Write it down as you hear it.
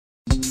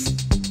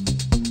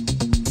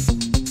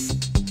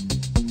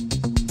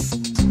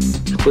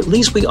But at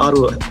least we ought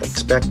to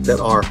expect that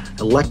our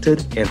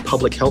elected and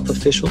public health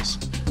officials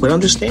would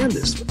understand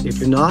this. If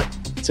you're not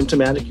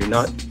symptomatic, you're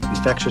not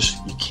infectious,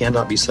 you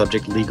cannot be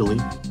subject legally,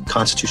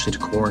 constitutionally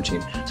to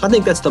quarantine. So I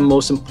think that's the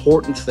most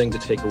important thing to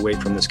take away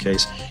from this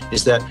case,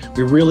 is that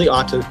we really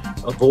ought to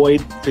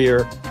avoid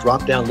fear,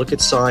 drop down, look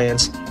at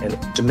science, and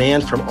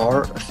demand from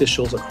our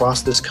officials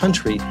across this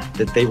country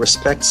that they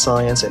respect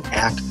science and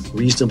act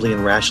reasonably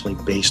and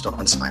rationally based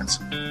on science.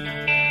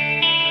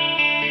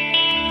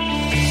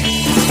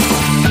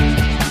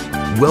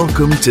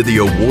 Welcome to the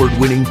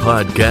award-winning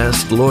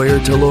podcast,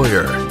 Lawyer to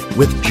Lawyer,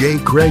 with J.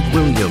 Craig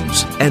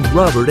Williams and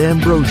Robert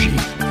Ambrogi,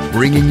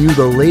 bringing you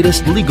the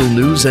latest legal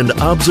news and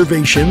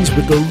observations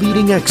with the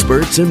leading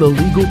experts in the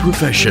legal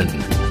profession.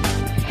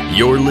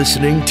 You're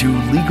listening to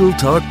Legal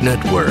Talk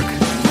Network.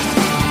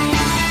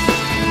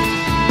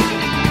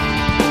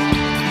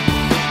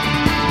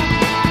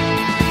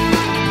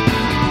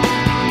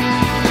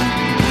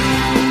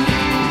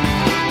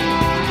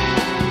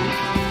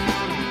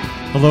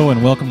 Hello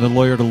and welcome to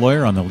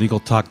Lawyer on the Legal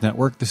Talk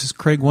Network. This is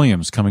Craig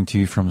Williams coming to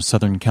you from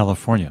Southern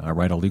California. I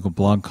write a legal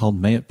blog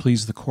called May It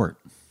Please the Court.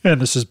 And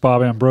this is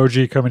Bob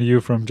Ambrogi coming to you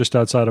from just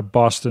outside of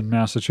Boston,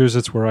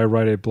 Massachusetts, where I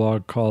write a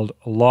blog called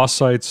Law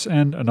Sites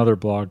and another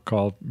blog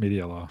called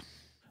Media Law.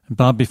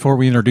 Bob, before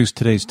we introduce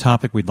today's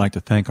topic, we'd like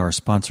to thank our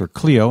sponsor,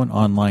 Clio, an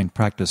online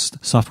practice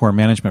software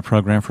management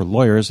program for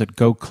lawyers at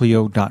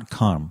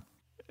goclio.com.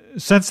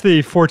 Since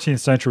the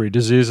 14th century,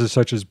 diseases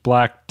such as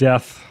Black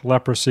Death,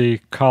 leprosy,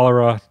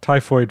 cholera,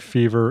 typhoid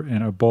fever, and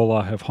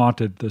Ebola have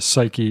haunted the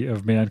psyche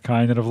of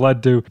mankind and have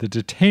led to the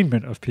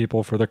detainment of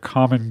people for the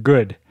common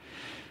good.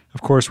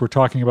 Of course, we're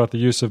talking about the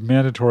use of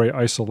mandatory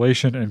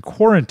isolation and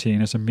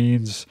quarantine as a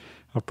means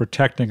of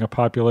protecting a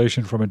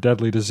population from a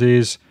deadly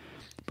disease.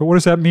 But what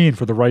does that mean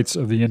for the rights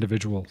of the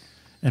individual?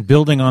 And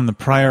building on the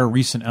prior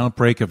recent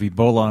outbreak of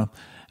Ebola,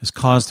 has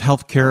caused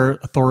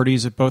healthcare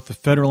authorities at both the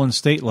federal and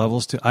state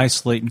levels to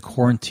isolate and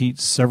quarantine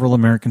several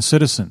American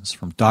citizens.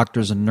 From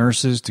doctors and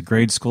nurses to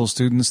grade school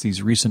students,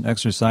 these recent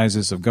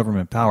exercises of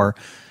government power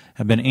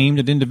have been aimed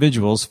at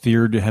individuals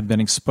feared to have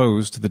been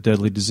exposed to the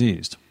deadly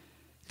disease.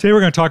 Today we're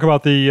going to talk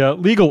about the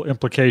legal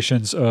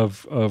implications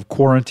of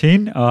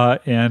quarantine,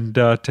 and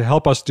to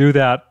help us do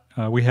that,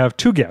 we have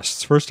two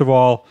guests. First of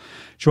all,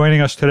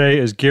 joining us today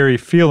is Gary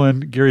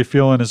Phelan. Gary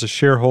Phelan is a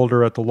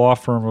shareholder at the law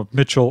firm of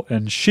Mitchell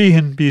and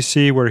Sheehan,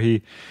 BC, where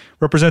he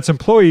represents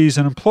employees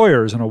and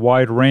employers in a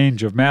wide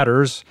range of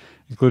matters,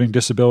 including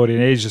disability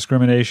and age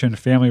discrimination,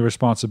 family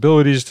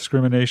responsibilities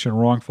discrimination,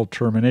 wrongful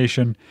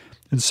termination,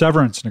 and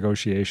severance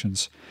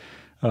negotiations.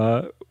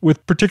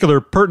 With particular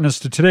pertinence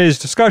to today's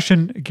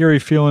discussion, Gary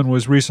Phelan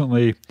was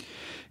recently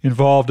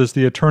involved as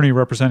the attorney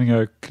representing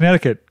a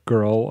Connecticut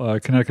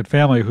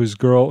family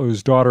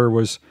whose daughter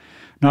was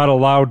not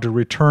allowed to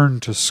return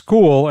to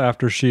school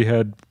after she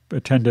had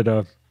attended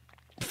a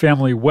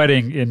family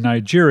wedding in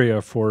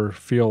Nigeria for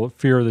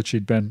fear that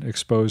she'd been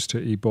exposed to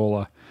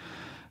Ebola.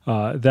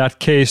 That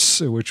case,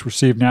 which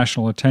received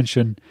national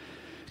attention,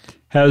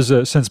 has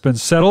since been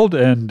settled,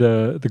 and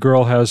the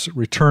girl has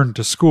returned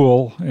to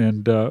school.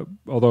 And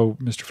although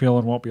Mr.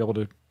 Phelan won't be able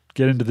to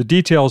get into the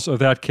details of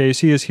that case,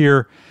 he is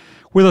here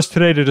with us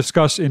today to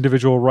discuss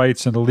individual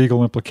rights and the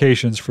legal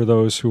implications for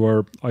those who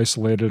are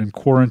isolated and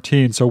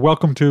quarantined. So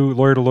welcome to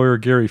Lawyer,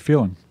 Gary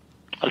Phelan.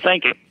 Well,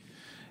 thank you.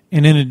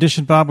 And in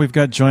addition, Bob, we've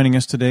got joining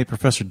us today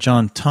Professor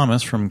John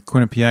Thomas from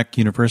Quinnipiac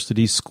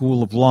University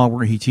School of Law,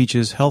 where he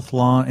teaches health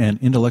law and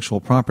intellectual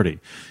property.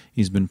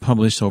 He's been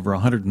published over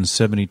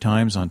 170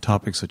 times on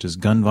topics such as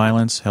gun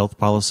violence, health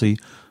policy,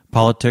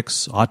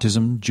 politics,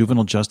 autism,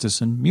 juvenile justice,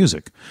 and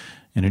music.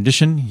 In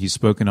addition, he's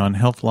spoken on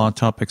health law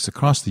topics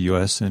across the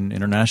U.S. and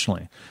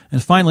internationally.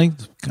 And finally,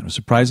 kind of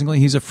surprisingly,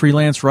 he's a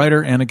freelance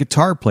writer and a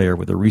guitar player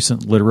with a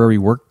recent literary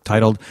work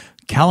titled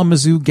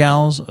Kalamazoo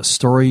Gals, a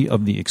story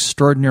of the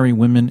extraordinary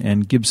women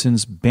and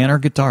Gibson's banner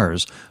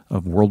guitars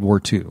of World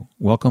War II.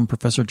 Welcome,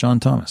 Professor John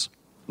Thomas.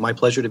 My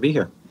pleasure to be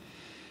here.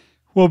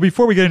 Well,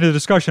 before we get into the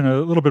discussion,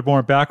 a little bit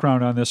more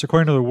background on this.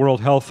 According to the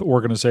World Health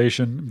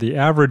Organization, the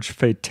average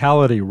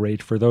fatality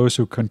rate for those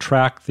who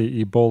contract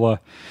the Ebola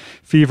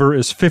fever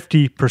is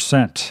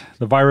 50%.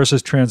 The virus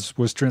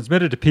was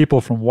transmitted to people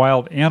from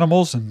wild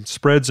animals and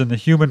spreads in the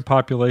human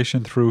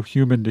population through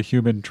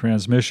human-to-human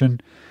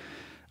transmission.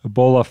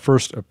 Ebola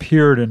first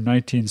appeared in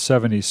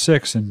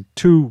 1976 in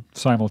two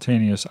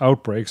simultaneous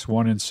outbreaks,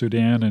 one in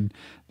Sudan and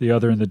the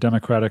other in the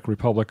Democratic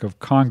Republic of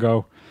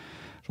Congo.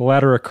 The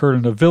latter occurred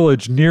in a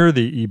village near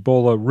the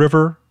Ebola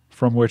River,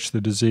 from which the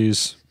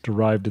disease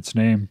derived its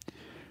name.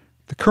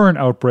 The current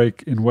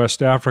outbreak in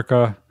West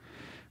Africa,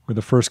 with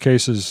the first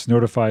cases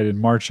notified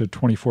in March of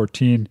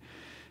 2014,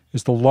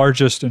 is the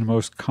largest and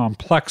most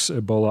complex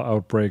Ebola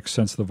outbreak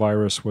since the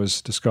virus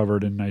was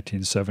discovered in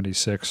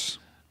 1976.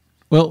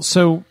 Well,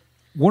 so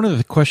one of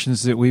the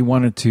questions that we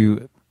wanted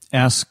to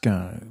ask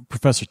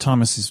Professor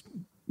Thomas is,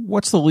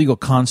 what's the legal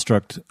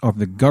construct of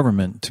the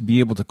government to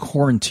be able to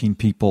quarantine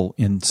people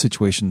in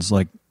situations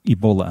like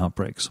Ebola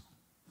outbreaks?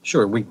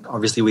 Sure. We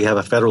have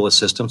a federalist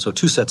system, so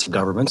two sets of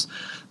governments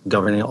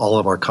governing all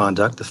of our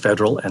conduct, the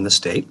federal and the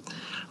state.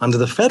 Under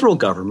the federal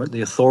government,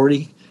 the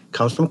authority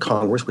comes from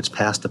Congress, which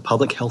passed the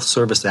Public Health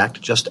Service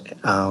Act just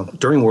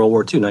during World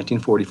War II,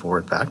 1944,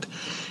 in fact,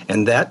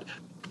 and that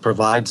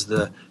provides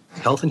the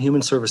Health and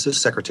Human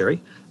Services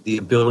Secretary the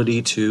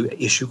ability to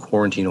issue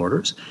quarantine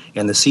orders,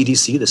 and the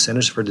CDC, the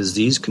Centers for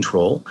Disease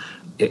Control,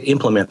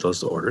 implement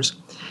those orders.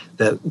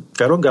 The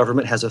federal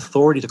government has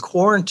authority to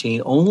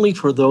quarantine only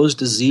for those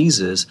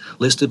diseases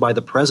listed by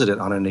the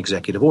president on an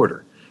executive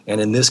order. And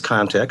in this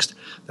context,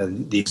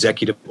 the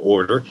executive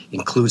order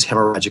includes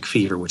hemorrhagic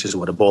fever, which is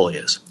what Ebola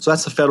is. So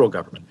that's the federal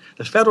government.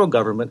 The federal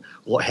government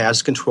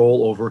has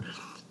control over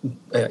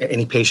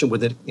any patient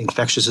with an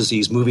infectious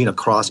disease moving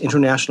across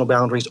international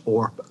boundaries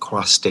or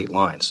across state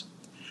lines.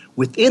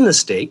 Within the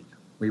state,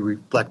 we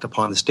reflect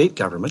upon the state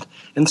government,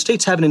 and the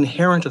states have an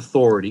inherent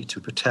authority to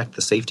protect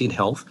the safety and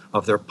health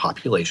of their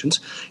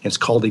populations. And it's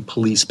called a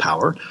police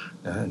power.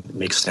 It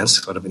makes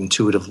sense, sort of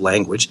intuitive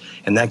language,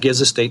 and that gives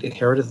the state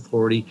inherent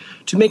authority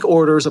to make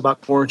orders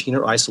about quarantine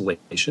or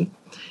isolation.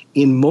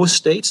 In most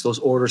states, those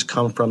orders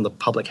come from the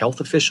public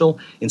health official.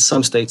 In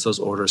some states, those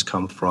orders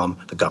come from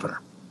the governor.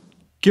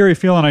 Gary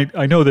Phelan,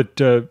 I know that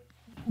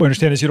my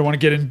understanding is you don't want to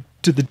get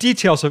into the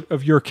details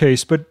of your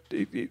case, but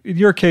in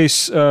your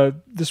case,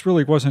 this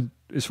really wasn't,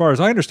 as far as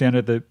I understand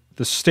it,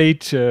 the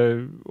state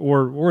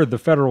or the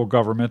federal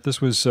government.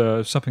 This was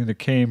something that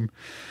came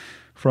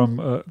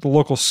from the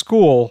local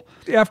school.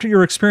 After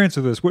your experience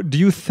with this, do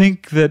you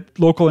think that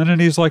local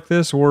entities like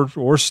this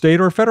or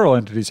state or federal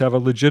entities have a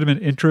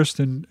legitimate interest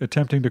in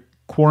attempting to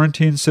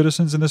quarantine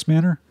citizens in this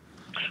manner?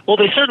 Well,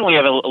 they certainly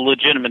have a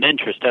legitimate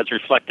interest, as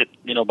reflected,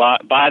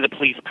 by the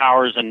police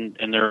powers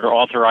and their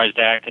authorized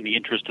act in the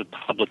interest of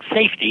public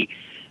safety.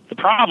 The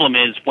problem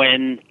is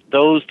when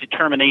those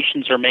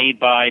determinations are made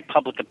by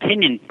public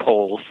opinion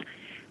polls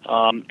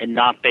and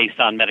not based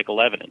on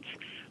medical evidence.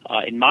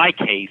 In my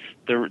case,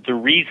 the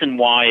reason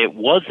why it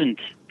wasn't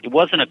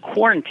a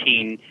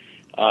quarantine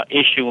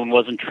issue and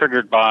wasn't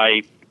triggered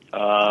by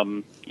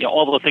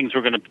all the things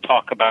we're going to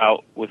talk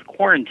about with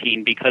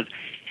quarantine, because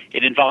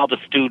it involved a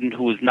student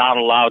who was not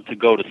allowed to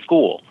go to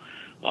school.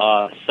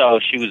 So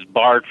she was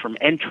barred from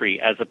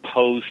entry as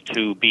opposed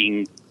to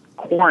being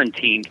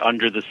quarantined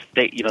under the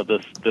state,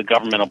 the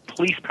governmental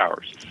police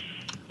powers.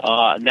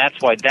 And that's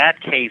why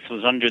that case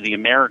was under the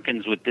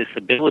Americans with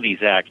Disabilities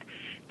Act.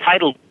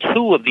 Title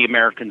II of the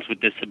Americans with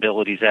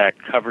Disabilities Act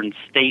governs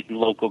state and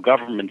local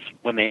governments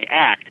when they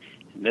act,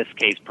 in this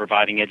case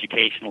providing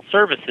educational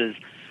services,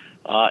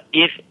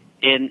 if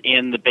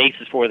in the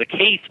basis for the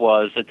case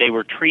was that they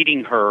were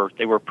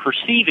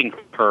perceiving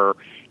her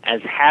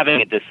as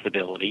having a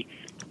disability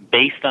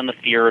based on the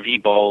fear of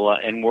Ebola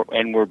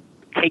and were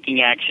taking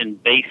action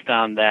based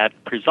on that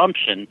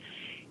presumption.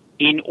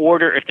 In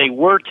order, if they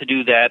were to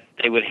do that,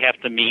 they would have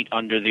to meet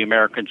under the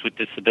Americans with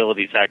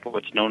Disabilities Act,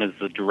 what's known as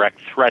the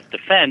direct threat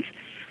defense,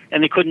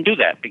 and they couldn't do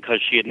that because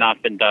she had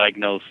not been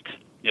diagnosed,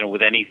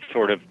 with any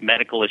sort of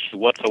medical issue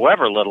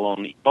whatsoever, let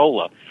alone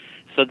Ebola.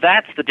 So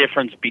that's the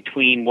difference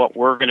between what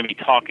we're going to be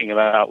talking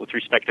about with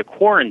respect to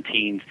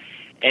quarantines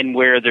and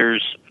where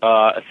there's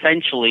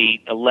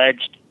essentially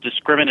alleged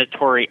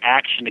discriminatory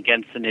action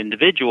against an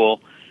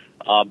individual,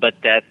 but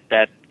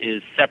that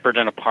is separate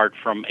and apart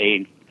from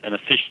an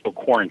official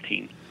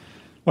quarantine.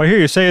 Well, I hear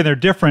you saying they're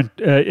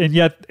different, and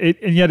yet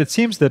it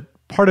seems that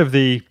part of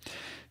the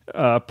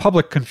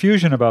public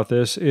confusion about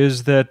this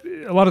is that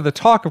a lot of the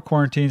talk of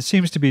quarantine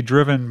seems to be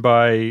driven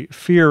by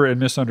fear and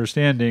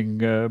misunderstanding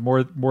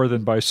more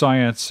than by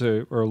science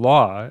or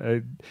law.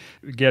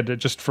 Again,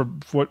 just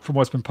from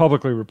what's been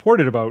publicly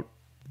reported about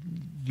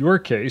your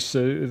case,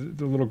 the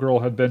little girl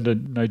had been to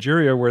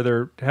Nigeria where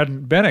there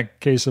hadn't been a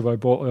case of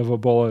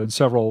Ebola in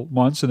several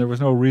months, and there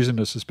was no reason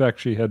to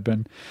suspect she had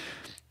been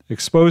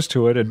exposed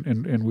to it,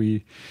 and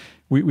we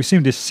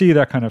seem to see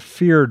that kind of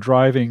fear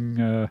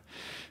driving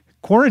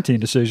quarantine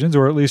decisions,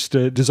 or at least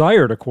a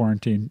desire to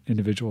quarantine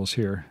individuals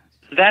here.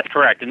 That's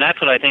correct, and that's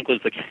what I think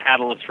was the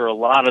catalyst for a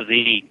lot of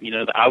the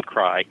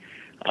outcry.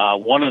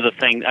 One of the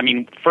things,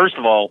 first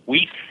of all,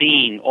 we've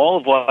seen all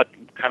of what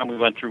kind of we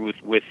went through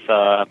with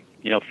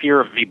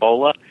fear of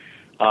Ebola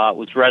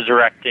was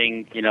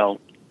resurrecting,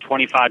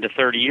 25 to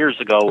 30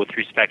 years ago with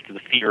respect to the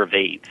fear of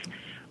AIDS.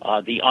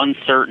 The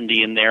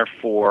uncertainty and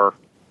therefore,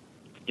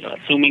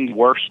 assuming the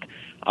worst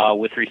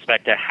with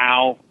respect to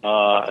how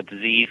a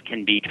disease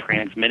can be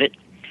transmitted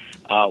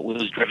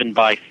was driven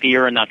by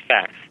fear and not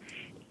facts.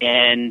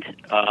 And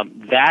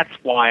that's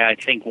why I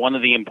think one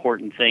of the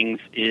important things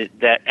is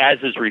that, as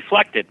is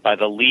reflected by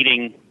the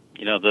leading,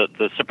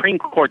 the Supreme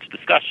Court's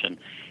discussion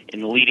in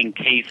the leading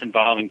case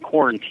involving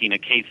quarantine, a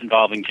case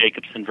involving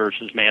Jacobson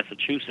versus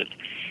Massachusetts,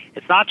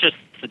 it's not just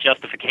the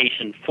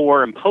justification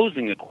for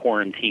imposing a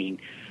quarantine,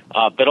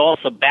 but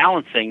also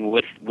balancing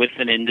with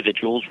an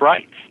individual's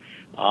rights.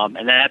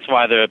 And that's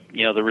why the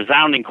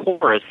resounding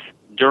chorus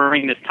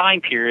during this time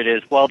period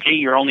is, well, gee,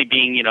 you're only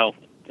being,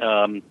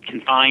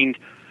 confined,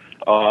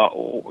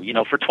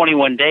 for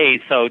 21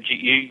 days. So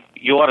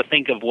you ought to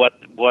think of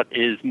what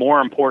is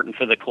more important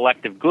for the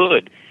collective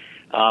good.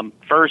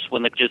 First,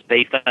 when it's just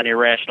based on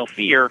irrational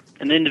fear,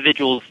 an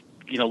individual's,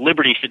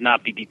 liberty should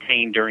not be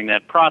detained during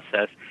that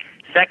process.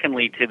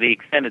 secondly, to the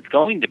extent it's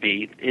going to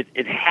be,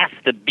 it has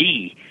to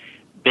be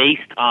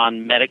based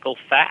on medical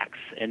facts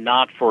and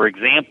not, for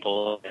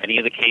example, any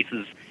of the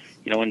cases,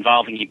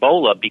 involving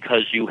Ebola,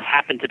 because you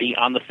happen to be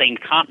on the same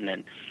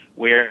continent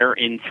where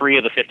in 3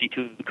 of the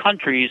 52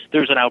 countries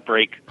there's an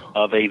outbreak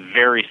of a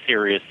very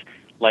serious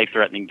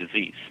life-threatening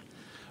disease.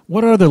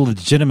 What are the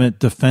legitimate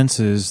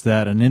defenses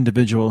that an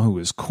individual who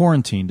is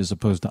quarantined as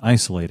opposed to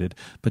isolated,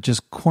 but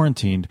just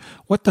quarantined,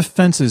 what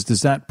defenses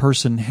does that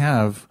person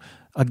have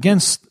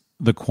against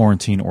the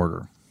quarantine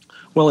order?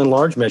 Well, in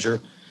large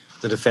measure,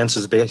 the defense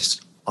is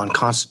based on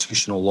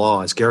constitutional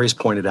law. As Gary's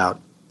pointed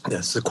out,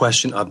 it's a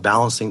question of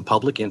balancing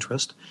public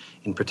interest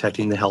in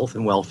protecting the health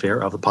and welfare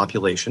of the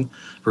population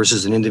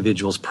versus an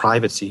individual's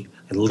privacy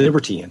and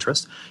liberty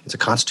interest. It's a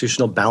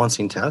constitutional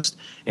balancing test,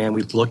 and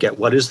we look at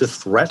what is the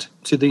threat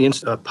to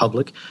the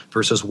public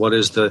versus what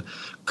is the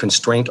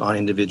constraint on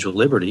individual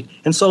liberty.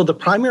 And so the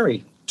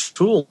primary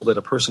tool that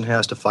a person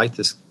has to fight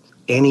this,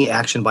 any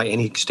action by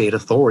any state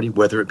authority,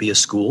 whether it be a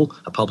school,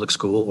 a public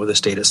school, or the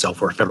state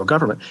itself or a federal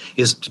government,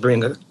 is to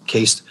bring a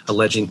case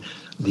alleging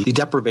the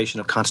deprivation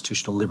of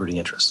constitutional liberty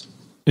interests.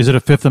 Is it a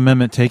Fifth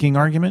Amendment taking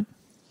argument?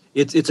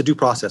 It's a due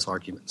process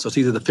argument. So it's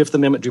either the Fifth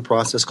Amendment due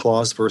process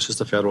clause versus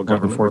the federal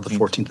government or the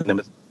 14th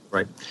Amendment.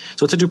 Right.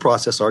 So it's a due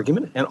process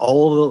argument, and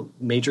all of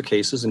the major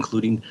cases,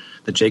 including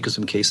the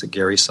Jacobson case that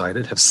Gary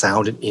cited, have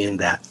sounded in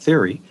that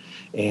theory.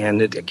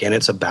 And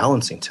it's a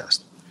balancing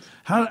test.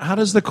 How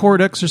does the court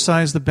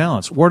exercise the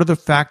balance? What are the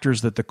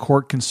factors that the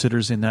court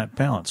considers in that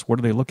balance? What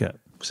do they look at?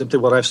 Simply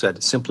what I've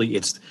said. Simply,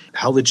 it's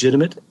how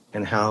legitimate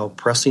and how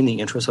pressing the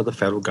interests of the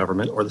federal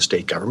government or the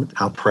state government,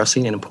 how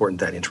pressing and important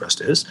that interest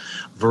is,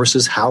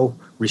 versus how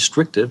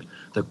restrictive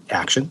the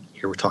action,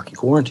 here we're talking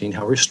quarantine,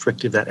 how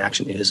restrictive that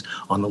action is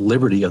on the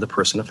liberty of the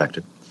person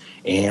affected.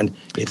 And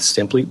it's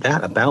simply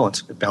that, a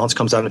balance. If balance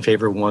comes out in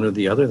favor of one or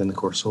the other, then the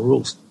court so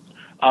rules.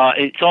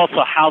 It's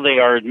also how they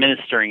are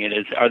administering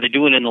it. Are they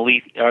doing it in the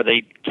least? Are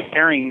they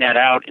carrying that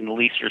out in the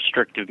least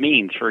restrictive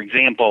means? For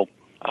example,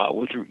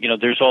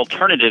 there's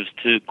alternatives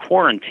to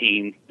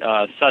quarantine,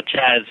 such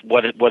as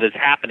what is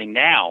happening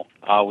now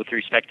with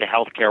respect to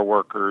healthcare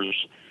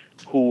workers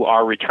who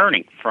are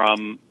returning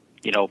from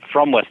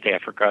West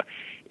Africa,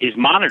 is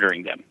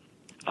monitoring them.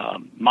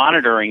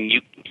 Monitoring,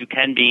 you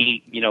can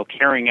be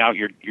carrying out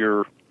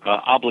your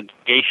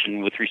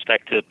obligation with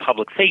respect to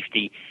public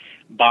safety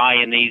by,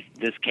 in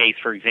this case,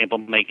 for example,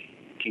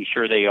 making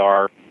sure they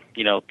are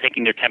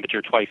taking their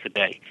temperature twice a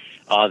day,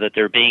 that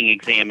they're being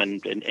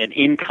examined and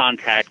in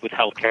contact with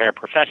healthcare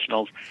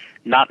professionals,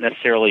 not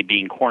necessarily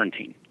being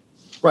quarantined.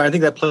 Right. I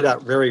think that played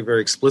out very,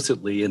 very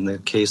explicitly in the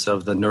case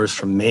of the nurse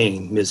from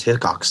Maine, Ms.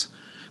 Hickox.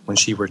 When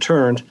she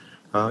returned,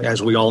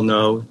 as we all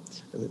know,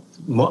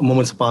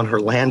 moments upon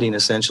her landing,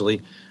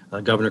 essentially,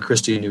 Governor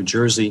Christie of New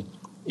Jersey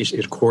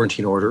issued a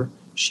quarantine order.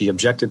 She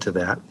objected to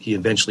that. He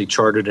eventually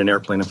chartered an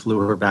airplane and flew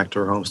her back to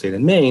her home state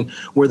in Maine,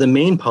 where the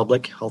Maine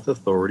public health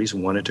authorities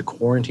wanted to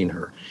quarantine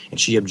her. And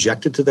she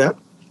objected to that,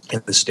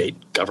 and the state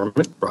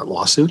government brought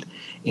lawsuit.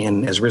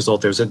 And as a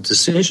result, there's a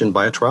decision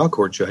by a trial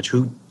court judge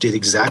who did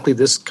exactly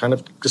this kind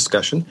of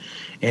discussion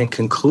and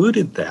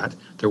concluded that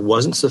there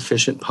wasn't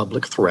sufficient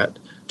public threat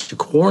to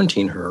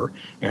quarantine her,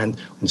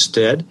 and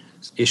instead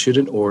issued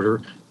an order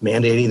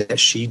mandating that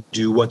she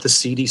do what the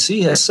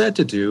CDC has said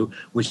to do,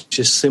 which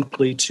is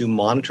simply to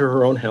monitor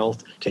her own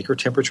health, take her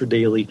temperature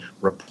daily,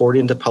 report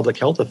into public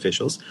health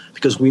officials.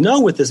 Because we know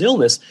with this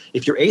illness,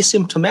 if you're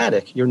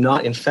asymptomatic, you're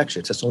not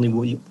infectious. It's only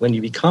when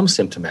you become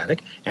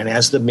symptomatic. And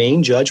as the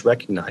Maine judge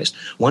recognized,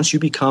 once you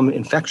become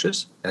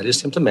infectious, that is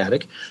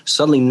symptomatic,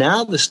 suddenly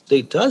now the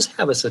state does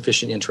have a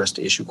sufficient interest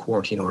to issue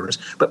quarantine orders.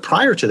 But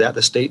prior to that,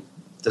 the state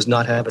does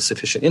not have a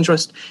sufficient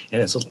interest, and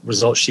as a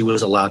result, she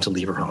was allowed to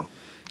leave her home.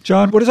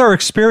 John, what is our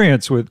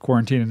experience with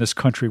quarantine in this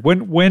country?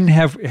 When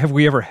have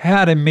we ever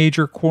had a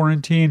major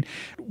quarantine?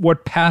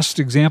 What past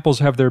examples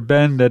have there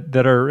been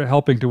that are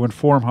helping to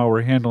inform how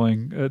we're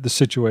handling the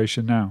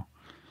situation now?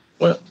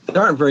 Well,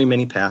 there aren't very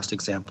many past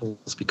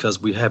examples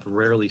because we have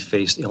rarely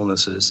faced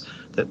illnesses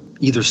that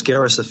either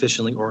scare us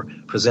sufficiently or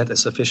present a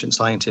sufficient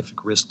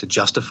scientific risk to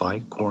justify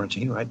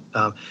quarantine, right?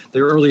 The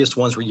earliest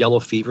ones were yellow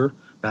fever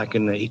back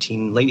in the late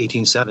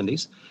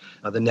 1870s.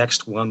 The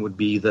next one would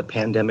be the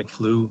pandemic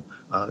flu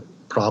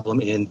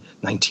problem in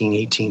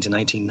 1918 to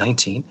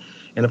 1919.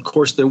 And of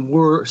course, there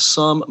were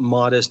some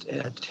modest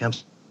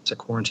attempts at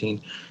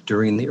quarantine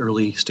during the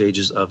early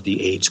stages of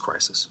the AIDS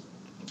crisis.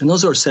 And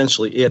those are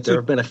essentially it. There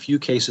have been a few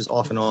cases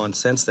off and on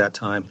since that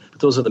time, but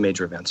those are the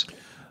major events.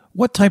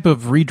 What type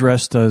of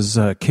redress does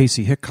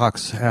Casey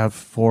Hickox have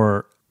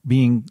for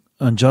being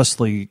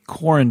unjustly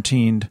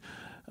quarantined?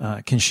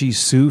 Can she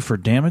sue for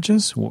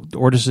damages?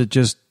 Or does it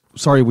just,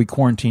 sorry, we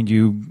quarantined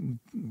you,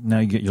 now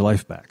you get your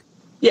life back?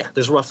 Yeah,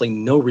 there's roughly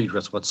no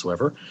redress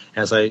whatsoever.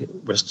 As I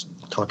was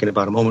talking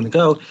about a moment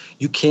ago,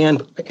 you can,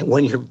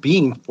 when you're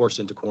being forced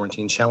into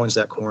quarantine, challenge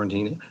that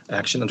quarantine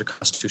action under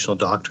constitutional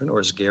doctrine,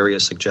 or as Gary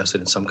has suggested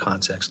in some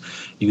contexts,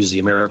 use the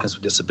Americans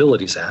with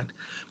Disabilities Act.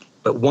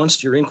 But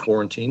once you're in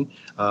quarantine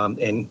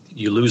and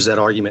you lose that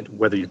argument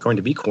whether you're going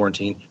to be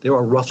quarantined, there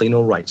are roughly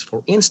no rights.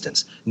 For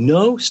instance,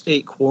 no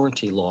state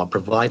quarantine law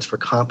provides for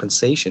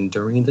compensation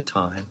during the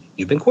time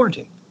you've been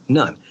quarantined.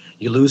 None.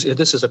 You lose. If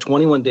this is a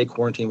 21-day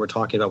quarantine we're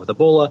talking about with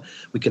Ebola,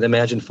 we can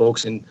imagine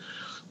folks in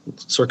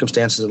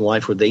circumstances in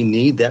life where they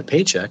need that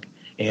paycheck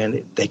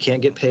and they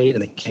can't get paid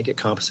and they can't get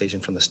compensation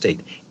from the state.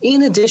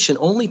 In addition,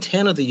 only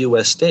 10 of the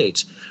U.S.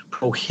 states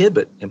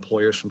prohibit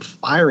employers from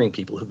firing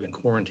people who've been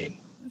quarantined.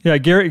 Yeah,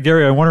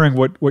 Gary, I'm wondering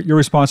what your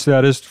response to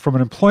that is from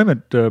an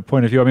employment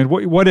point of view. I mean,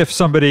 what if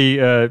somebody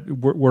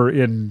were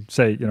in,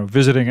 say,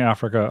 visiting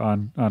Africa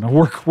on a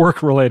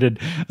work-related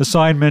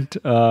assignment?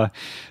 I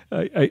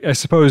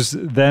suppose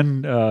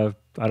then,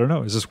 I don't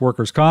know, is this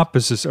workers' comp?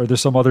 Are there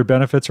some other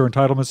benefits or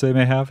entitlements they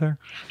may have there?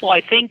 Well,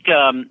 I think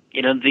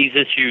these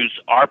issues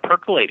are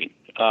percolating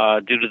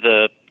due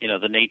to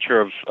the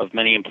nature of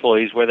many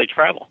employees where they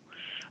travel,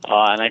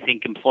 and I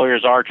think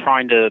employers are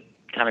trying to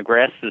kind of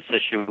grasp this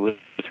issue with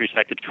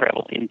respect to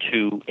travel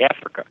into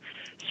Africa.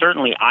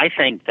 Certainly, I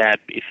think that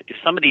if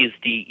somebody is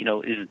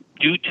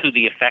due to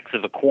the effects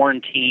of a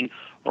quarantine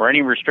or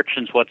any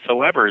restrictions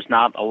whatsoever is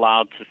not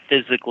allowed to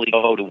physically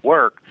go to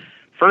work,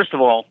 first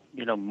of all,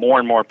 more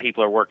and more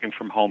people are working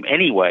from home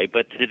anyway,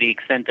 but to the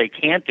extent they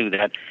can't do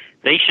that,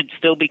 they should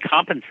still be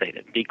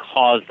compensated,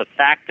 because the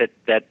fact that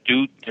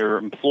their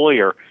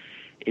employer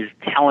is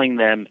telling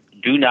them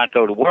do not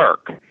go to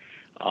work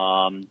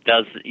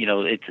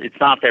it's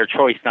not their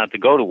choice not to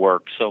go to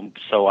work. So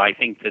I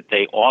think that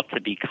they ought to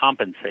be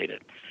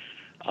compensated.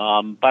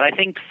 But I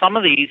think some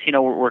of these,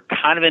 we're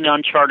kind of in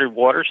uncharted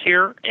waters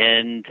here,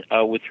 and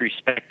with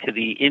respect to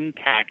the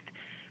impact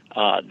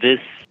this,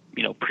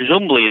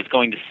 presumably is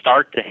going to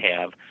start to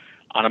have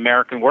on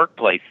American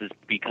workplaces,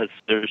 because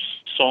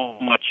there's so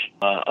much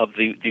of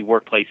the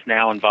workplace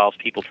now involves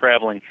people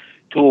traveling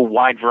to a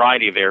wide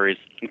variety of areas,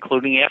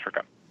 including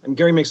Africa. And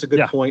Gary makes a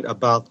good point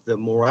about the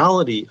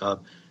morality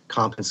of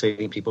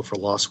compensating people for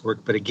lost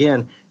work. But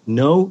again,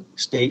 no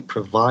state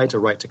provides a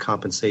right to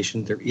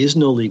compensation. There is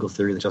no legal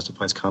theory that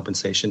justifies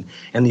compensation.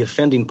 And the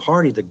offending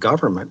party, the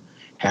government,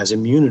 has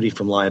immunity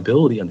from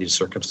liability under these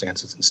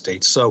circumstances in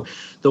states. So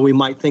though we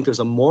might think there's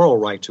a moral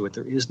right to it,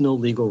 there is no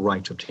legal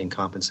right to obtain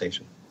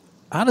compensation.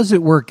 How does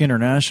it work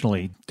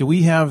internationally? Do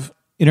we have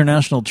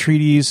international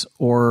treaties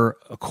or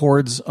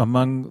accords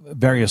among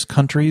various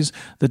countries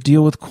that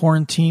deal with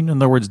quarantine? In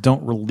other words,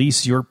 don't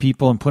release your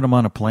people and put them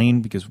on a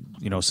plane because,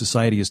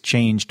 society has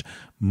changed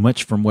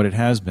much from what it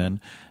has been,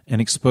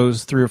 and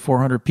expose 300 or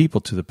 400 people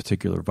to the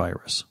particular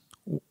virus.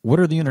 What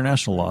are the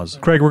international laws?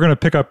 Craig, we're going to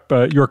pick up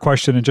your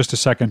question in just a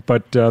second,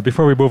 but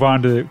before we move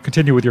on to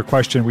continue with your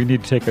question, we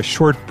need to take a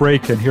short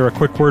break and hear a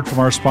quick word from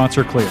our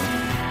sponsor, Clio.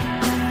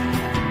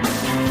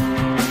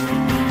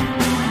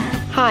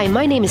 Hi,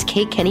 my name is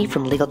Kate Kenny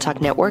from Legal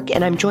Talk Network,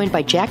 and I'm joined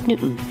by Jack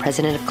Newton,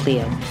 president of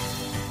Clio.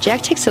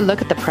 Jack takes a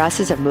look at the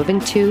process of moving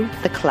to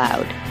the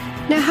cloud.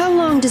 Now, how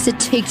long does it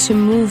take to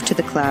move to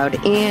the cloud,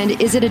 and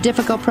is it a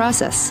difficult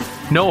process?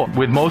 No,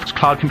 with most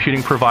cloud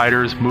computing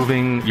providers,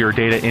 moving your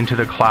data into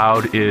the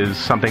cloud is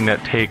something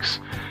that takes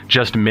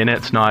just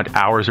minutes, not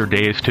hours or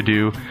days to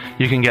do.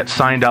 You can get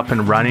signed up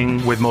and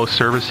running with most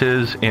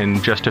services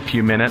in just a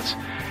few minutes.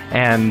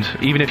 And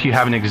even if you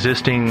have an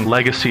existing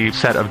legacy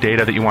set of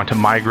data that you want to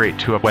migrate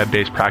to a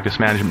web-based practice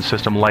management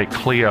system like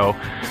Clio,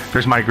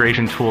 there's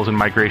migration tools and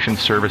migration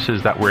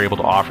services that we're able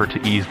to offer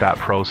to ease that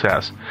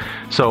process.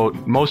 So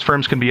most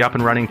firms can be up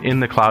and running in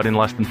the cloud in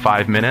less than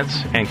 5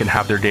 minutes and can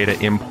have their data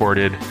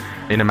imported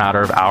in a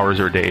matter of hours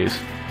or days.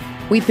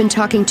 We've been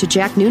talking to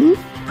Jack Newton,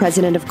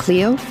 president of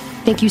Clio.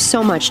 Thank you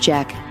so much,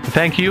 Jack.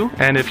 Thank you.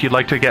 And if you'd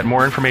like to get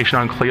more information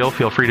on Clio,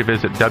 feel free to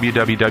visit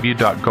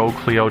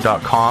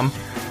www.goclio.com.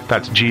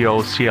 That's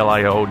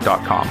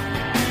GOCLIO.com.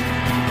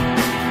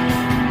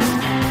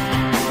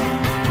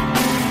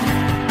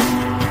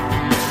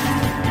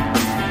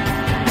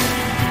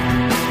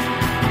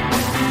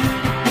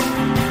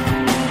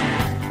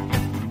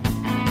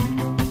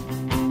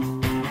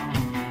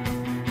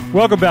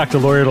 Welcome back to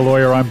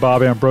Lawyer. I'm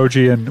Bob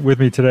Ambrogi, and with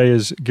me today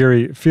is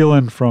Gary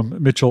Phelan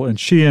from Mitchell &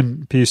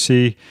 Sheehan,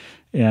 PC,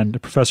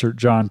 and Professor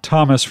John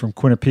Thomas from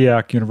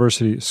Quinnipiac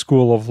University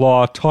School of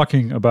Law,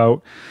 talking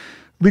about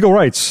legal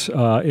rights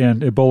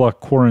and Ebola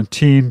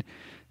quarantine.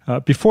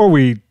 Before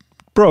we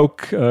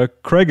broke,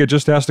 Craig had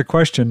just asked a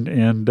question,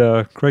 and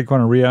Craig, want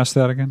to re-ask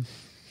that again?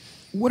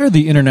 What are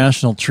the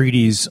international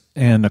treaties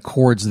and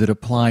accords that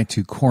apply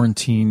to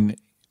quarantine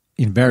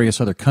in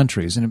various other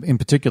countries, and in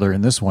particular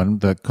in this one,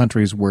 the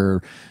countries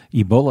where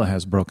Ebola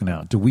has broken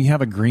out? Do we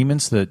have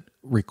agreements that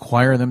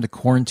require them to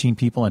quarantine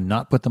people and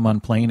not put them on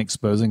plane,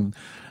 exposing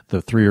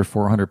the 300 or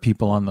 400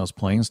 people on those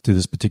planes to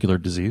this particular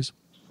disease?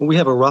 We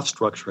have a rough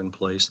structure in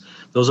place.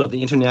 Those are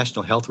the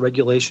international health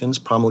regulations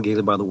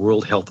promulgated by the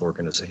World Health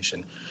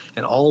Organization.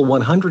 And all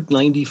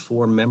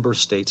 194 member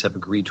states have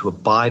agreed to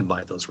abide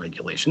by those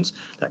regulations.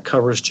 That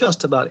covers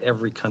just about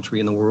every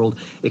country in the world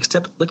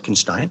except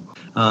Liechtenstein.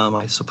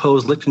 I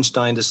suppose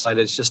Liechtenstein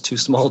decided it's just too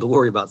small to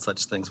worry about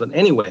such things. But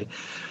anyway,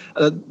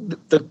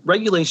 The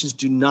regulations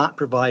do not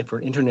provide for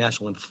an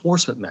international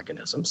enforcement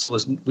mechanism. So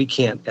we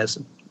can't, as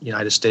the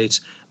United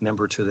States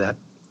member to that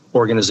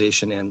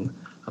organization and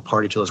a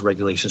party to those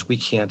regulations, we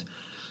can't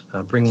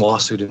bring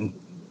lawsuit in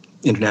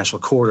international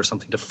court or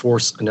something to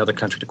force another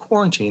country to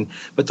quarantine.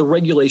 But the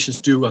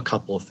regulations do a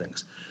couple of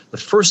things. The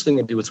first thing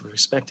they do is with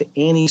respect to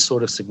any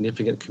sort of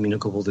significant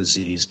communicable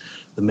disease,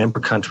 the member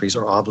countries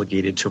are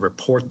obligated to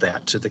report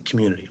that to the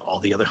community, all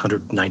the other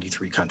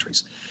 193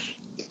 countries.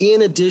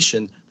 In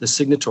addition, the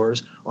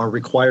signatories are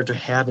required to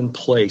have in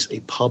place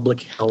a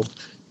public health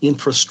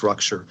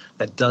infrastructure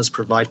that does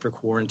provide for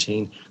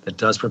quarantine, that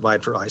does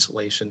provide for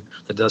isolation,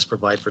 that does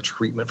provide for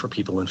treatment for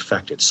people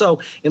infected.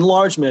 So in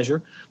large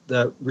measure,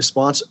 the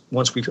response,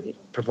 once we've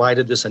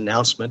provided this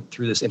announcement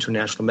through this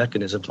international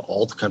mechanism to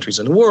all the countries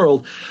in the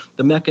world,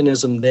 the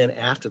mechanism then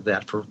after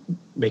that for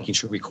making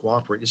sure we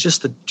cooperate is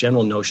just the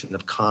general notion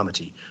of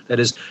comity. That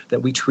is,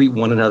 that we treat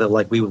one another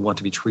like we would want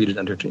to be treated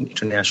under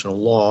international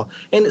law.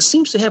 And it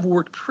seems to have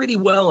worked pretty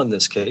well in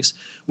this case.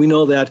 We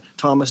know that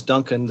Thomas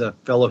Duncan, the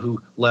fellow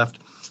who left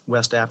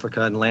West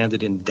Africa and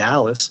landed in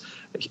Dallas,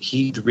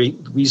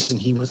 the reason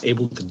he was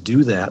able to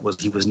do that was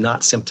he was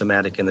not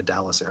symptomatic in the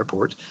Dallas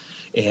airport,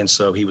 and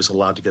so he was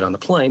allowed to get on the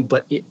plane.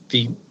 But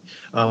the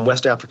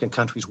West African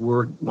countries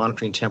were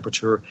monitoring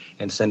temperature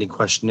and handing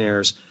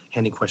questionnaires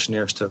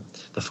to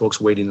the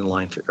folks waiting in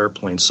line for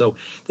airplanes. So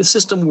the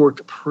system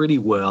worked pretty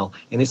well,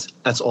 and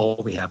that's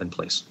all we have in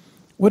place.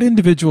 What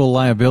individual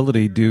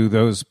liability do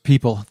those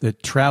people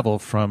that travel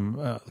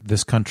from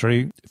this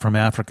country, from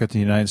Africa to the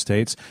United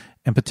States,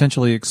 and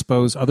potentially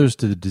expose others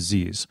to the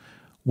disease,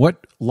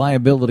 what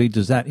liability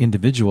does that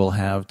individual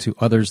have to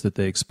others that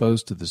they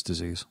expose to this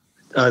disease?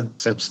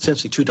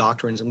 Essentially two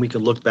doctrines, and we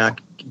could look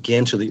back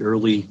again to the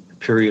early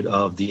period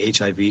of the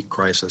HIV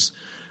crisis.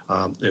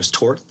 There's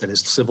tort, that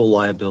is civil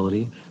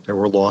liability. There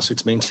were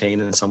lawsuits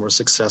maintained, and some were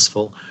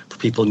successful for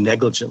people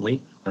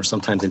negligently or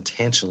sometimes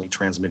intentionally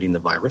transmitting the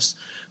virus.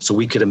 So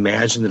we could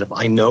imagine that if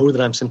I know that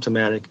I'm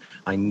symptomatic,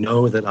 I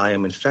know that I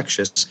am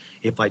infectious,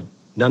 if I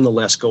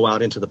nonetheless go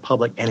out into the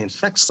public and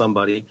infect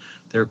somebody,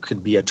 there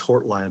could be a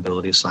tort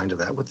liability assigned to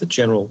that with the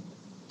general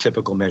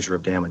typical measure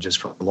of damages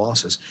for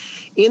losses.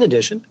 In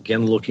addition,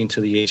 again, looking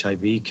to the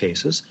HIV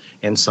cases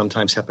and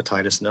sometimes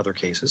hepatitis and other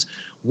cases,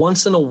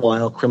 once in a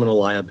while criminal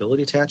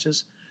liability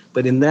attaches.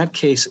 But in that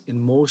case, in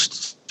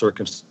most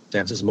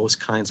circumstances, most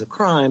kinds of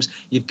crimes,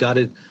 you've got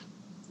to,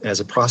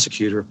 as a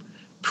prosecutor,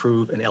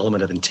 prove an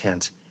element of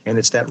intent. And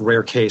it's that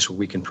rare case where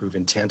we can prove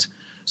intent.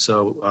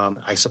 So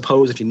I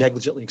suppose if you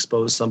negligently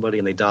expose somebody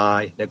and they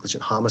die,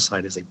 negligent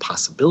homicide is a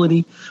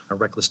possibility. A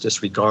reckless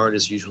disregard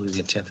is usually the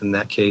intent in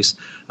that case.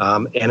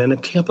 And in a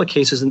couple of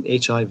cases in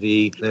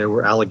HIV, there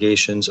were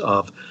allegations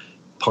of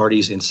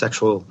parties in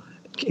sexual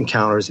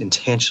encounters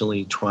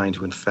intentionally trying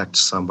to infect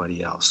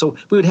somebody else. So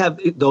we would have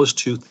those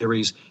two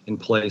theories in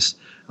place.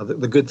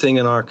 The good thing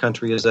in our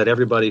country is that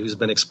everybody who's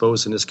been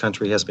exposed in this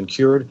country has been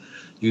cured.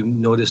 You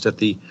noticed at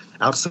the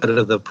outset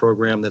of the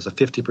program, there's a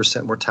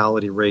 50%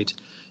 mortality rate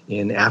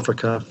in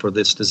Africa for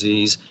this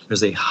disease.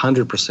 There's a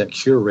 100%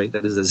 cure rate.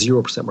 That is a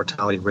 0%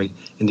 mortality rate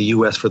in the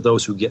U.S. for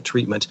those who get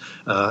treatment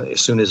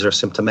as soon as they're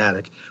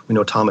symptomatic. We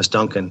know Thomas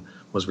Duncan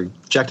was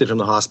rejected from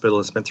the hospital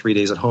and spent 3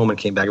 days at home and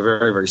came back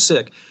very, very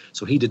sick.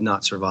 So he did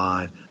not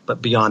survive.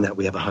 But beyond that,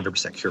 we have a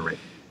 100% cure rate.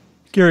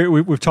 Gary,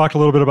 we've talked a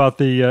little bit about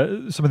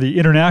the some of the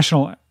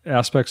international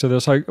aspects of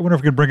this. I wonder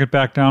if we can bring it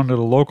back down to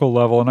the local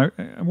level. And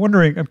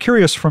I'm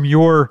curious from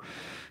your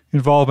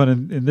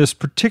involvement in this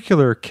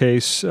particular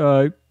case,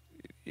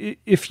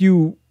 if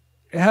you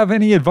have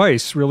any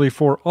advice really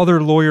for other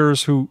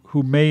lawyers who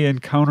may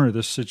encounter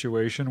this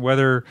situation,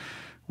 whether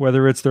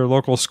it's their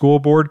local school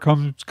board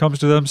comes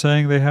to them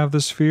saying they have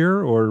this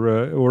fear,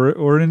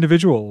 or an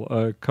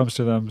individual comes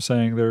to them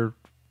saying they're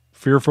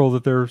fearful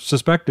that they're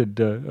suspected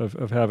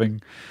of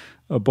having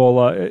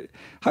Ebola.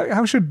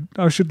 How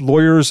should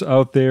lawyers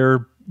out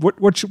there,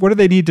 what do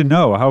they need to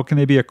know? How can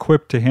they be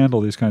equipped to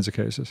handle these kinds of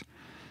cases?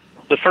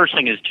 The first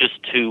thing is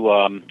just to,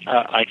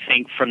 I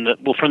think, from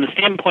the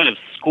standpoint of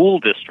school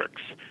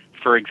districts,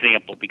 for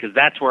example, because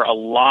that's where a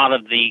lot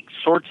of the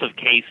sorts of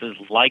cases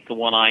like the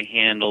one I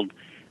handled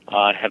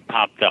have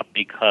popped up,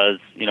 because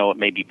it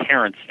may be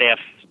parents, staff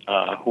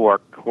who are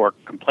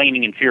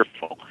complaining and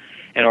fearful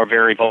and are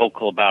very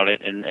vocal about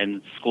it,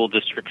 and school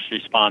districts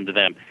respond to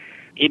them.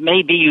 It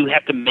may be you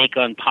have to make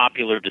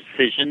unpopular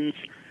decisions,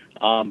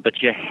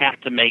 but you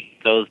have to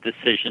make those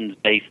decisions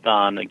based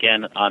on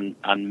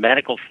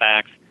medical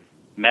facts,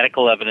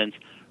 medical evidence,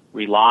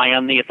 rely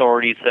on the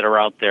authorities that are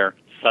out there,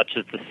 such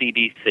as the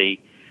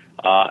CDC,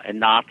 and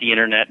not the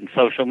internet and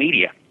social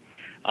media,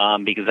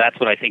 because that's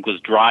what I think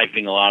was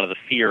driving a lot of the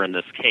fear in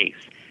this case.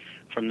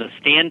 From the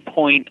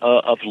standpoint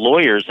of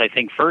lawyers, I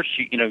think first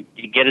you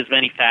get as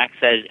many facts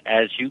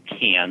as you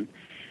can.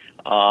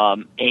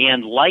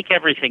 And like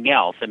everything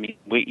else, I mean,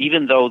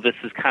 even though this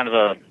is kind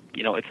of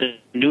it's a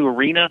new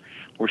arena,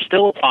 we're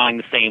still applying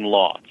the same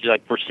law.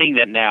 Like we're seeing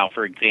that now,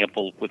 for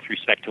example, with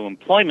respect to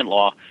employment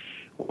law,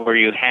 where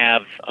you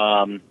have,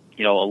 a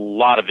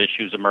lot of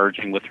issues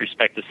emerging with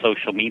respect to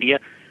social media.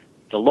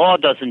 The law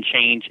doesn't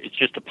change. It's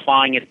just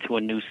applying it to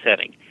a new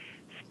setting.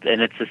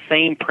 And it's the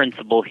same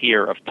principle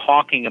here of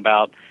talking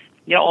about,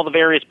 all the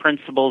various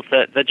principles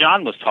that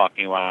John was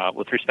talking about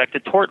with respect to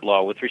tort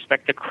law, with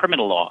respect to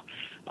criminal law,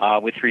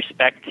 with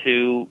respect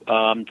to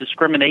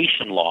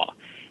discrimination law.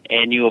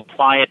 And you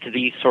apply it to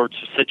these sorts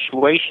of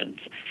situations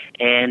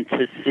and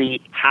to see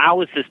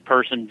how is this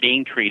person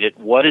being treated,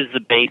 what is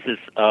the basis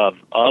of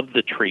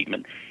the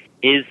treatment,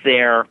 is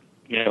there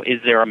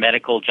a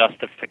medical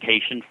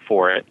justification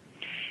for it,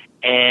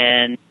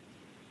 and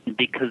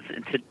because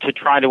to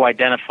try to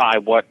identify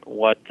what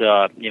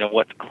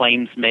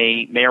claims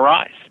may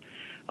arise.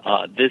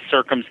 This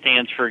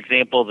circumstance, for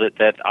example,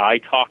 that I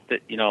talked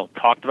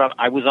about,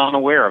 I was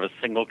unaware of a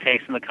single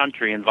case in the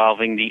country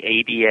involving the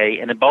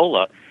ADA and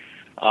Ebola.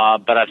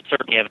 But I've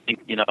certainly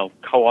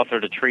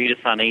co-authored a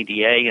treatise on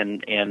ADA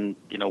and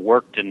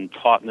worked and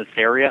taught in this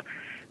area.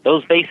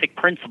 Those basic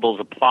principles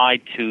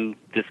applied to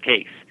this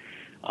case,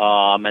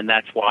 and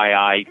that's why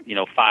I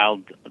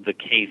filed the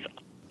case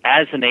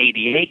as an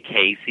ADA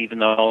case, even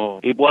though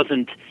it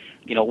wasn't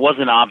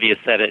obvious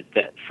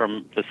that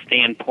from the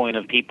standpoint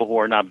of people who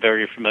are not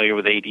very familiar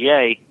with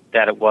ADA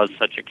that it was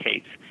such a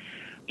case,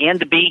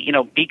 and to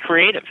be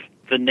creative.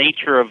 The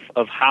nature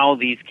of how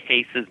these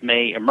cases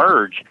may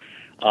emerge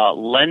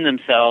lend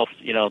themselves,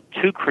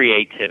 to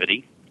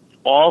creativity.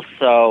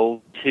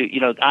 Also,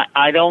 to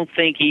I don't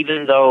think,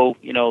 even though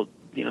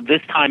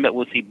this time it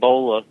was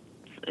Ebola,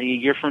 a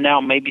year from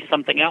now maybe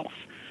something else.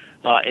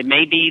 It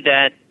may be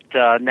that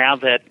now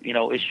that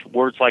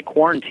words like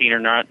quarantine are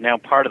not now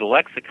part of the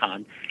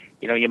lexicon,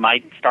 you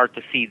might start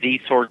to see these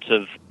sorts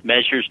of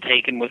measures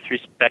taken with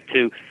respect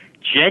to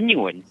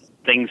genuine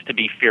things to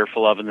be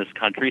fearful of in this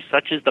country,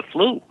 such as the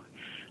flu,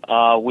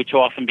 which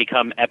often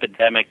become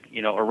epidemic,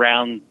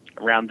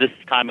 around this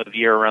time of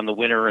year, around the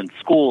winter, in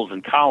schools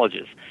and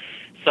colleges.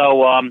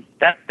 So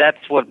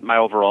that's what my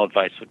overall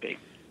advice would be.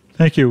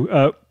 Thank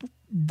you.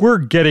 We're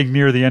getting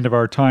near the end of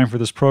our time for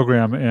this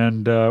program,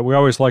 and we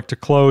always like to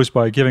close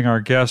by giving our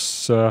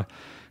guests an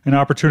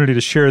opportunity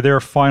to share their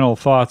final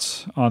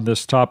thoughts on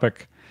this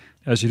topic.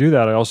 As you do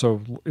that, I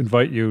also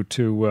invite you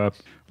to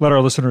let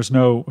our listeners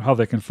know how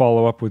they can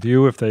follow up with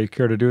you if they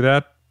care to do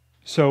that.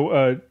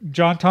 So,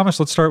 John Thomas,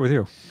 let's start with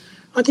you.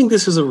 I think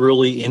this is a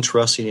really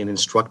interesting and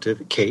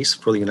instructive case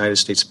for the United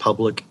States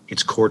public,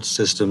 its court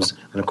systems,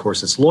 and of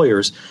course its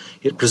lawyers.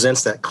 It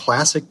presents that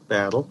classic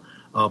battle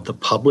of the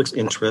public's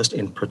interest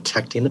in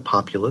protecting the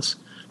populace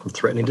from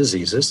threatening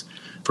diseases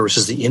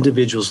versus the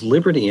individual's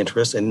liberty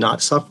interest in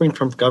not suffering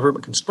from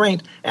government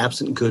constraint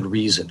absent good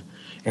reason.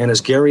 And as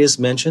Gary has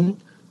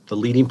mentioned, the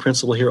leading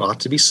principle here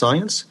ought to be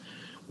science.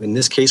 In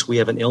this case, we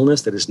have an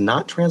illness that is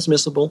not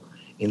transmissible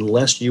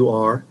unless you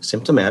are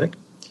symptomatic.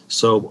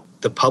 So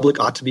the public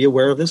ought to be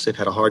aware of this. They've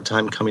had a hard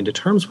time coming to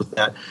terms with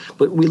that.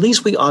 But at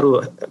least we ought to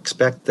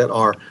expect that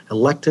our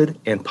elected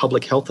and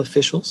public health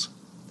officials,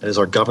 that is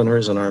our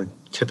governors and our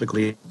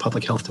typically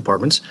public health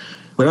departments,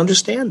 would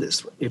understand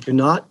this. If you're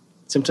not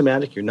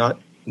symptomatic, you're not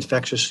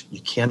infectious,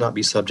 you cannot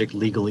be subject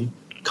legally,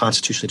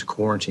 constitutionally, to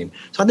quarantine.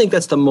 So I think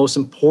that's the most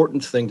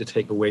important thing to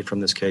take away from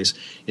this case,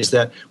 is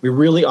that we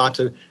really ought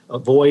to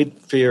avoid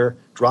fear,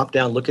 drop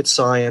down, look at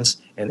science,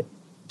 and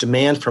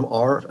demand from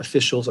our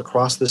officials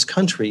across this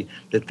country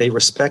that they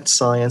respect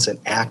science and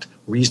act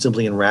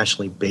reasonably and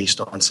rationally based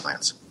on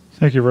science.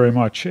 Thank you very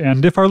much.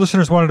 And if our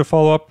listeners wanted to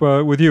follow up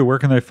with you, where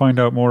can they find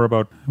out more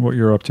about what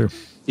you're up to?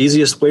 The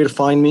easiest way to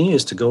find me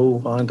is to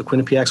go on to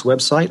Quinnipiac's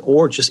website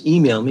or just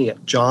email me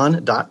at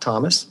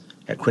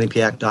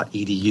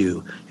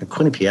john.thomas@quinnipiac.edu. And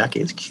Quinnipiac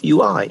is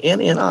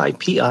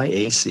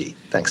QINNIPIAC.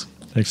 Thanks.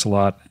 Thanks a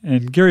lot.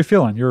 And Gary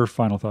Phelan, your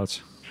final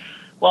thoughts.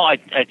 Well, I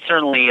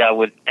certainly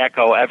would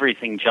echo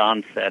everything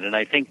John said, and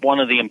I think one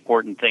of the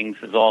important things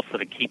is also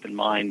to keep in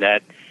mind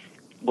that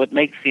what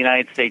makes the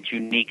United States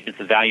unique is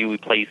the value we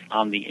place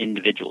on the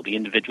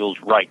individual's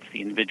rights,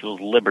 the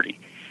individual's liberty,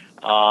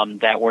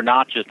 that we're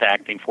not just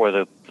acting for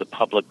the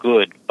public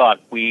good,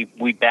 but we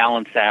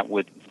balance that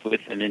with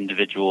an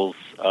individual's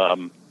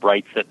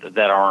rights that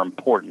are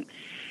important.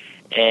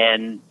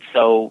 And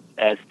so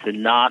as to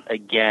not,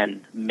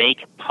 again,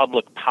 make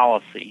public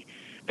policy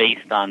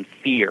based on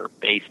fear,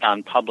 based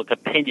on public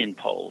opinion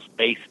polls,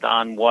 based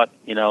on what,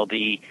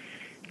 the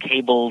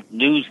cable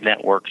news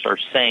networks are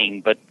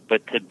saying, but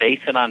to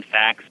base it on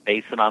facts,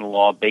 base it on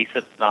law, base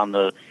it on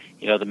the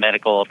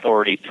medical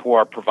authorities who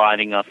are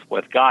providing us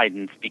with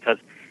guidance,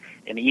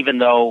 and even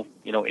though,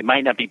 it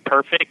might not be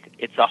perfect,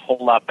 it's a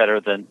whole lot better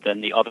than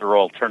the other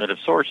alternative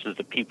sources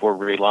that people are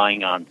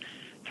relying on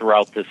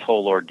throughout this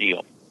whole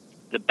ordeal.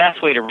 The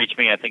best way to reach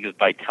me, I think, is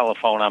by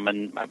telephone.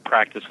 I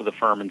practice with a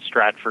firm in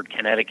Stratford,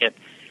 Connecticut.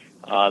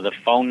 The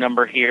phone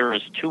number here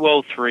is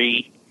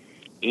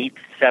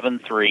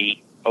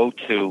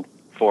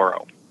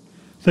 203-873-0240.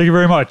 Thank you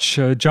very much.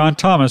 John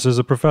Thomas is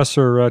a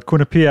professor at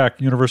Quinnipiac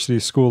University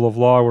School of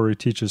Law, where he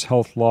teaches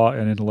health law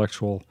and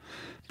intellectual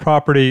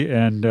property,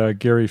 and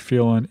Gary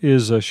Phelan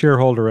is a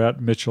shareholder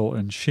at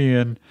Mitchell &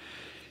 Sheehan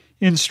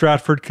in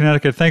Stratford,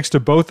 Connecticut. Thanks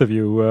to both of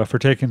you for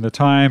taking the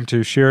time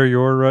to share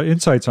your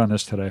insights on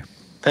this today.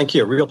 Thank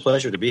you. A real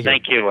pleasure to be here.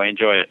 Thank you. I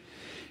enjoy it.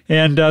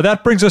 And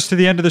that brings us to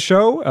the end of the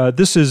show.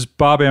 This is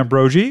Bob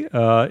Ambrogi,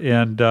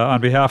 and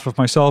on behalf of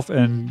myself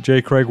and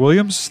J. Craig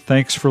Williams,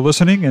 thanks for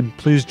listening, and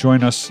please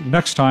join us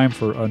next time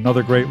for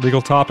another great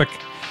legal topic.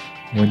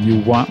 When you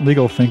want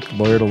legal, think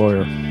lawyer to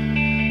lawyer.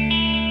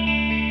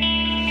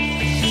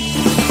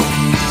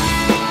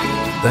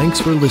 Thanks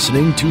for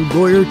listening to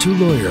Lawyer,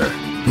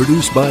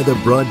 produced by the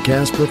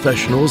broadcast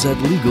professionals at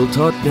Legal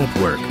Talk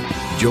Network.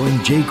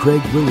 Join J.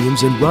 Craig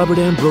Williams and Robert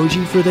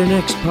Ambrogi for their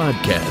next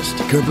podcast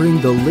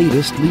covering the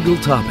latest legal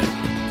topic.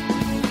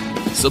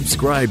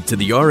 Subscribe to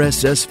the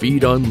RSS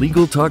feed on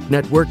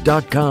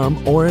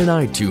LegalTalkNetwork.com or in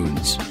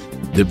iTunes.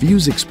 The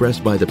views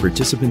expressed by the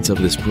participants of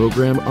this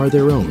program are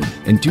their own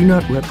and do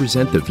not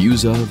represent the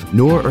views of,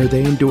 nor are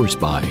they endorsed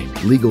by,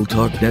 Legal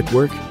Talk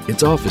Network,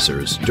 its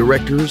officers,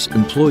 directors,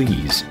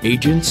 employees,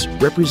 agents,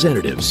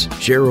 representatives,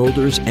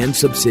 shareholders, and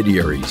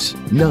subsidiaries.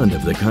 None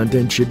of the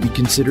content should be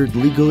considered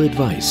legal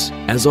advice.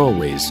 As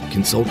always,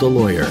 consult a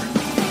lawyer.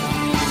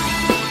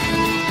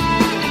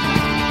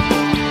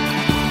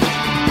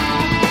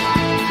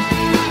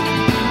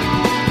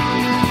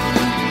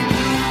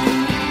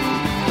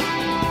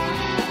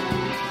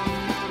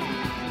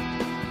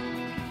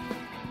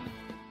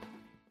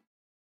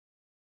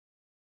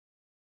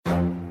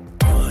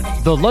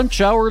 The Lunch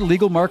Hour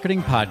Legal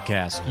Marketing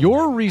Podcast,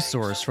 your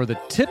resource for the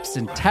tips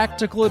and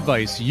tactical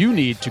advice you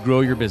need to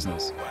grow your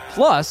business.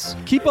 Plus,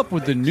 keep up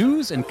with the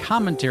news and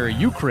commentary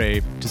you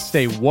crave to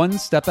stay one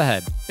step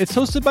ahead. It's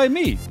hosted by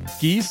me,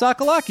 Guy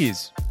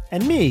Sakalakis.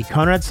 And me,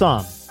 Conrad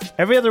Somm.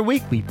 Every other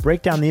week, we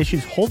break down the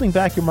issues holding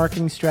back your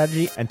marketing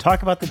strategy and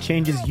talk about the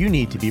changes you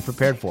need to be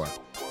prepared for.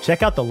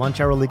 Check out the Lunch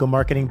Hour Legal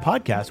Marketing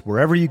Podcast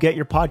wherever you get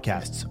your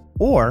podcasts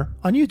or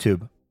on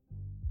YouTube.